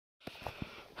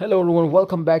Hello everyone,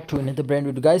 welcome back to another brand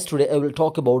video. Guys, today I will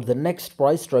talk about the next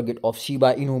price target of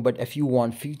Shiba Inu. But if you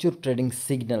want future trading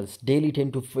signals, daily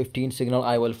 10 to 15 signal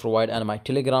I will provide, and my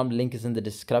telegram link is in the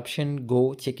description.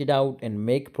 Go check it out and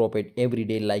make profit every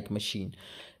day like machine.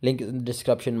 Link is in the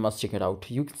description, must check it out.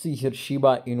 You can see here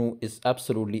Shiba Inu is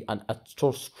absolutely a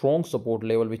strong support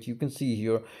level, which you can see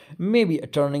here. Maybe a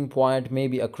turning point,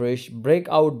 maybe a crash,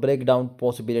 breakout, breakdown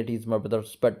possibilities, my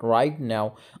brothers. But right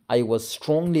now I was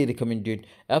strongly recommended,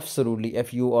 absolutely,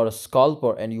 if you are a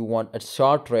scalper and you want a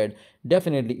short trade,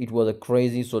 definitely it was a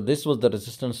crazy. So this was the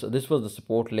resistance, this was the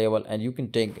support level, and you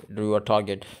can take your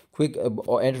target quick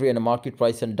or entry in a market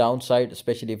price and downside,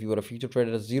 especially if you are a future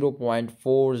trader.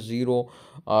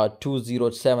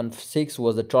 0.402076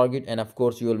 was the target, and of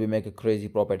course you will be make a crazy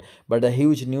profit. But the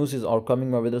huge news is are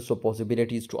coming, my brothers. So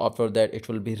possibilities to after that it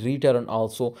will be return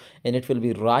also, and it will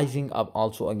be rising up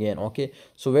also again. Okay,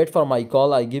 so wait for my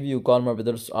call. I give you call, my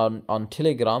brothers, on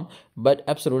telegram. But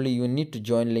absolutely you need to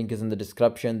join, link is in the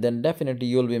description. Then definitely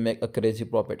you will be make a crazy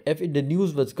profit. If the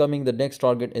news was coming, the next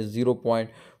target is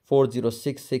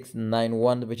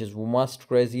 0.406691, which is must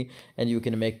crazy, and you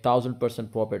can make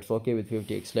 1000% profits, okay, with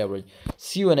 50x leverage.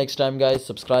 See you next time, guys.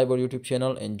 Subscribe our YouTube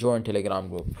channel and join telegram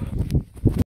group.